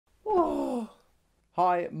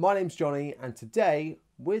Hi, my name's Johnny and today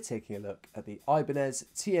we're taking a look at the Ibanez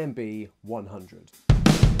TMB100.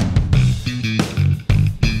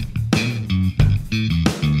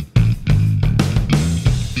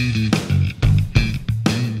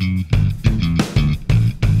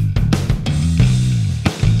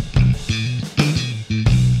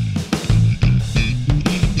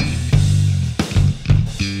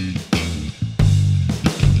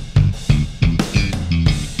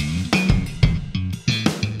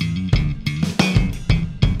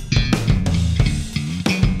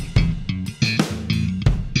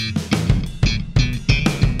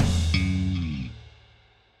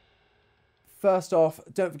 First off,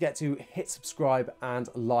 don't forget to hit subscribe and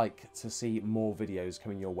like to see more videos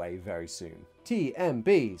coming your way very soon.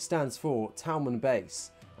 TMB stands for Talman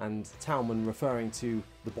Bass, and Talman referring to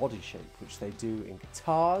the body shape, which they do in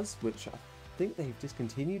guitars, which I think they've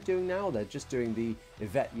discontinued doing now. They're just doing the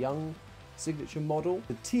Yvette Young signature model.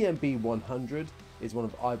 The TMB100 is one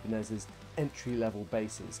of Ibanez's entry-level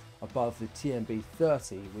basses, above the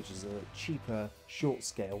TMB30, which is a cheaper,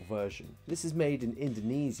 short-scale version. This is made in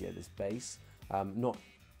Indonesia, this bass. Not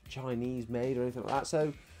Chinese made or anything like that,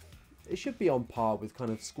 so it should be on par with kind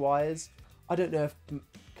of Squires. I don't know if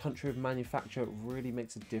country of manufacture really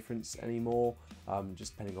makes a difference anymore,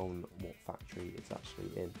 just depending on what factory it's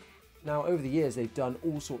actually in. Now, over the years, they've done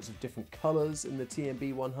all sorts of different colours in the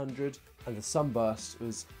TMB100, and the Sunburst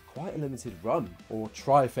was quite a limited run, or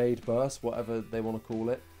Tri-Fade Burst, whatever they want to call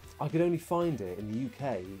it. I could only find it in the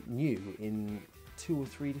UK new in 2 or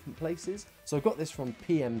 3 different places. So I got this from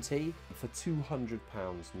PMT for £200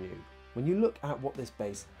 new. When you look at what this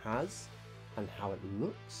bass has and how it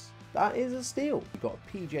looks, that is a steal. You've got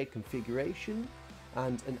a PJ configuration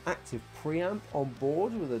and an active preamp on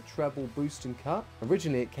board with a treble boost and cut.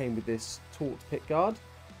 Originally it came with this taut pickguard.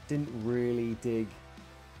 Didn't really dig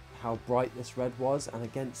how bright this red was, and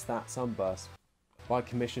against that Sunburst, I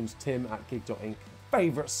commissioned Tim at Gig.Inc.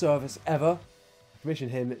 Favourite service ever. I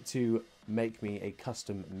commissioned him to make me a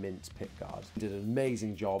custom mint pickguard. Did an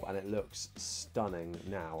amazing job and it looks stunning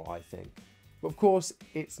now, I think. But of course,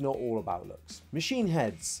 it's not all about looks. Machine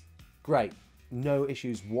heads, great. No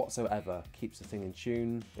issues whatsoever. Keeps the thing in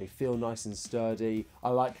tune. They feel nice and sturdy. I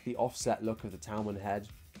like the offset look of the Talman head.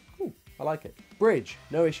 Cool, I like it. Bridge,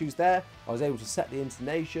 no issues there. I was able to set the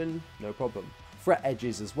intonation, no problem. Fret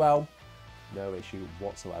edges as well, no issue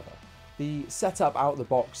whatsoever. The setup out of the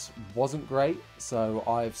box wasn't great, so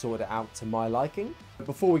I've sorted it out to my liking. But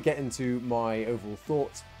before we get into my overall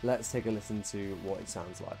thoughts, let's take a listen to what it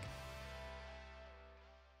sounds like.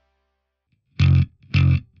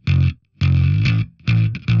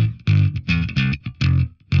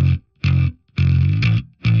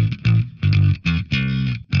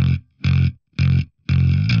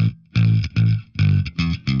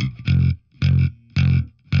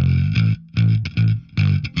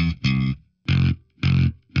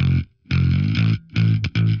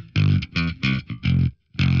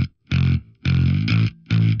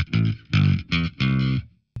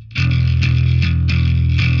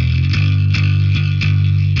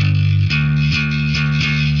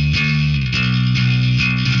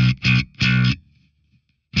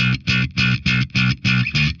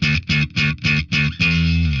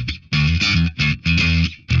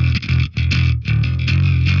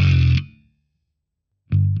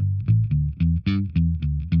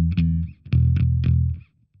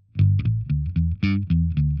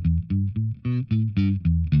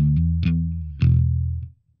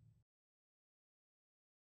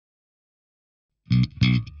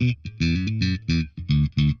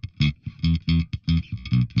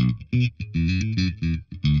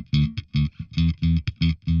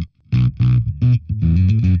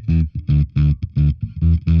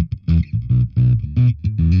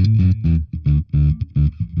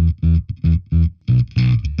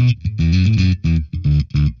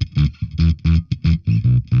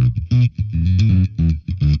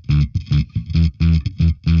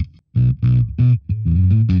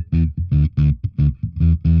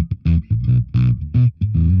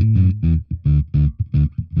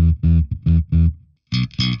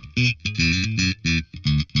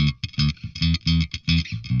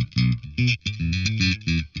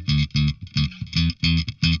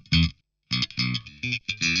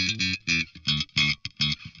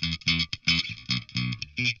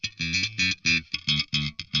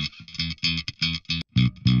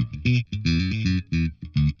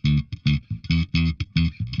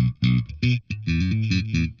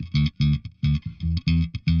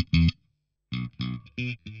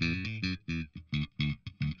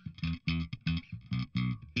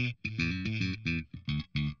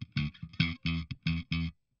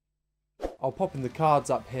 I'll pop in the cards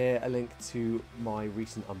up here a link to my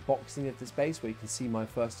recent unboxing of this bass where you can see my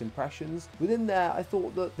first impressions. Within there, I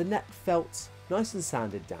thought that the neck felt nice and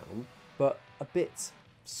sanded down, but a bit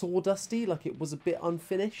sawdusty, like it was a bit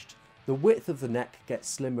unfinished. The width of the neck gets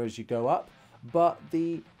slimmer as you go up, but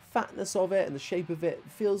the fatness of it and the shape of it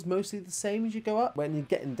feels mostly the same as you go up. When you're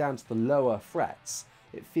getting down to the lower frets,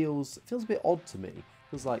 it feels a bit odd to me. It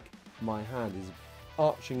feels like my hand is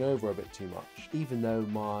arching over a bit too much. Even though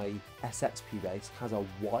my SXP bass has a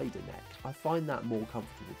wider neck, I find that more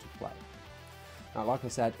comfortable to play. Now, like I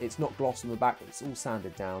said, it's not gloss on the back, it's all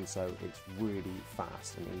sanded down, so it's really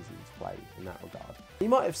fast and easy to play in that regard. You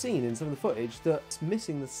might have seen in some of the footage that it's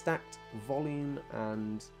missing the stacked volume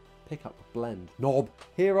and pickup blend knob.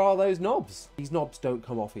 Here are those knobs. These knobs don't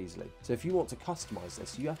come off easily. So if you want to customize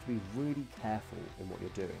this, you have to be really careful in what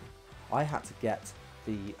you're doing. I had to get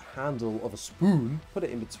the handle of a spoon, put it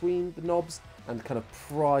in between the knobs and kind of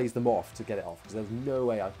prise them off to get it off, because there was no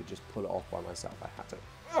way I could just pull it off by myself. I had to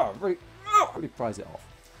really prise it off.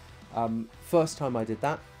 First time I did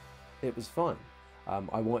that, it was fine.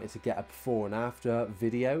 I wanted to get a before and after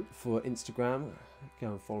video for Instagram. Go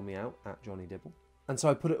and follow me out at Johnny Dibble. And so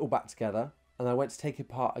I put it all back together, and I went to take it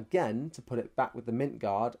apart again to put it back with the mint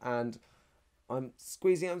guard, and I'm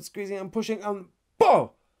squeezing, I'm pushing, boom!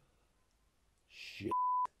 Shit.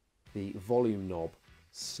 The volume knob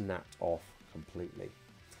snapped off completely.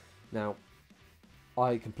 Now,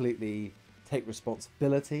 I completely take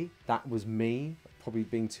responsibility. That was me, probably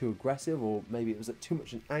being too aggressive, or maybe it was at too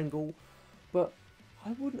much an angle, but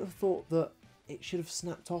I wouldn't have thought that it should have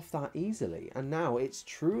snapped off that easily, and now it's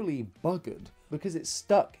truly buggered because it's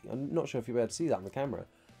stuck. I'm not sure if you'll be able to see that on the camera.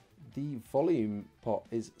 The volume pot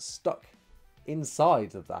is stuck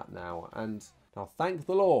inside of that now, and now thank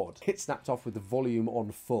the Lord it snapped off with the volume on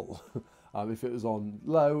full. If it was on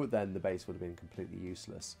low, then the bass would have been completely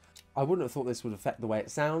useless. I wouldn't have thought this would affect the way it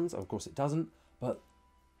sounds. Of course it doesn't, but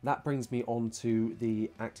that brings me on to the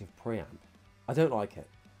active preamp. I don't like it.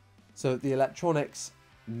 So the electronics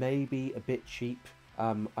may be a bit cheap.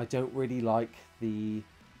 I don't really like the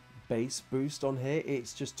bass boost on here.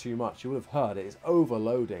 It's just too much. You would have heard it. It's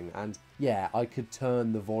overloading, and yeah, I could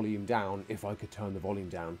turn the volume down if I could turn the volume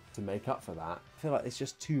down to make up for that. I feel like it's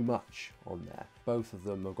just too much on there. Both of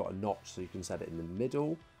them have got a notch, so you can set it in the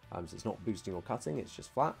middle, so it's not boosting or cutting, it's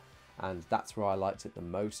just flat, and that's where I liked it the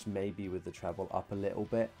most, maybe with the treble up a little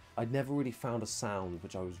bit. I'd never really found a sound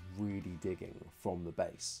which I was really digging from the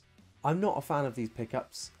bass. I'm not a fan of these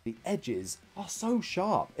pickups. The edges are so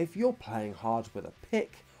sharp. If you're playing hard with a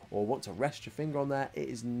pick or want to rest your finger on there, it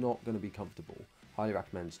is not going to be comfortable. Highly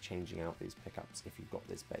recommend changing out these pickups if you've got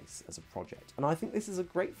this bass as a project. And I think this is a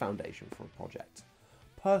great foundation for a project.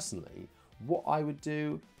 Personally, what I would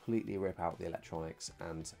do, completely rip out the electronics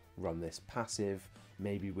and run this passive,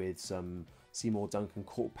 maybe with some Seymour Duncan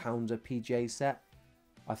quarter pounder PJ set.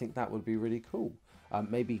 I think that would be really cool.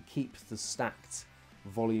 Maybe keep the stacked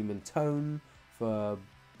volume and tone for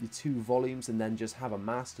your two volumes and then just have a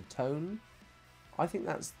master tone. I think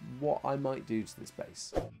that's what I might do to this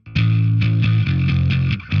bass.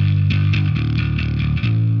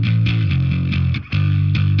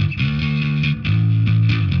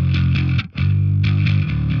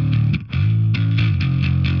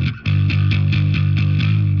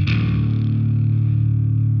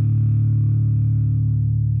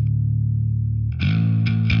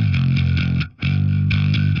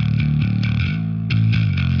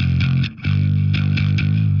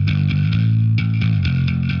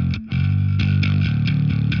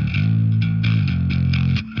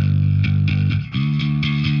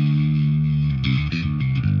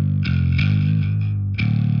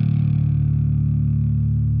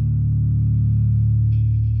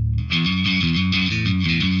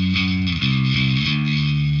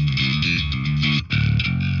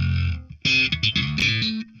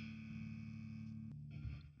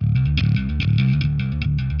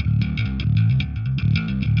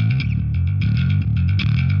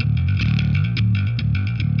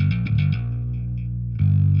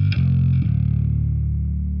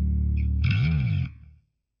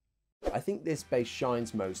 I think this bass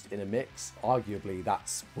shines most in a mix. Arguably,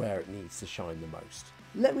 that's where it needs to shine the most.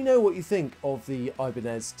 Let me know what you think of the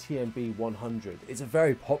Ibanez TMB100. It's a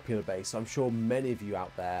very popular bass, so I'm sure many of you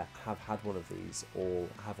out there have had one of these or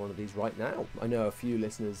have one of these right now. I know a few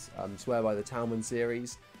listeners swear by the Talman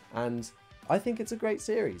series, and I think it's a great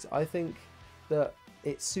series. I think that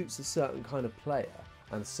it suits a certain kind of player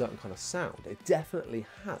and a certain kind of sound. It definitely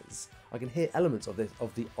has. I can hear elements of the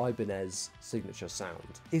Ibanez signature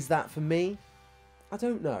sound. Is that for me? I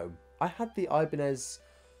don't know. I had the Ibanez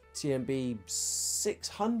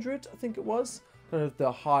TMB100, I think it was, kind of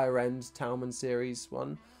the higher end Talman series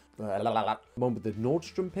one. The one with the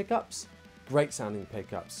Nordstrom pickups. Great sounding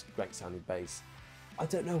pickups, great sounding bass. I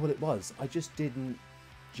don't know what it was, I just didn't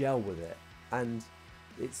gel with it. And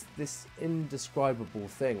it's this indescribable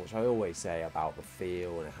thing, which I always say about the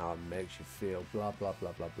feel and how it makes you feel, blah, blah,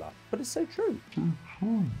 blah, blah, blah. But it's so true.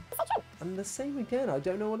 And the same again, I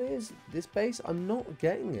don't know what it is. This bass, I'm not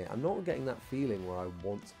getting it. I'm not getting that feeling where I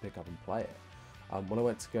want to pick up and play it. When I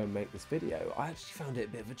went to go and make this video, I actually found it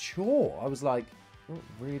a bit of a chore. I was like, I'm not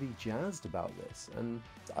really jazzed about this. And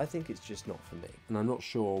I think it's just not for me. And I'm not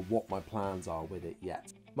sure what my plans are with it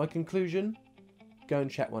yet. My conclusion? Go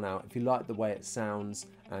and check one out. If you like the way it sounds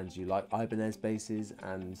and you like Ibanez basses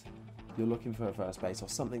and you're looking for a first bass or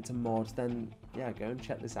something to mod, then yeah, go and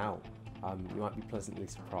check this out. You might be pleasantly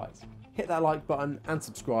surprised. Hit that like button and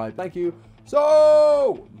subscribe. Thank you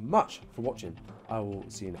so much for watching. I will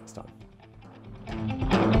see you next time.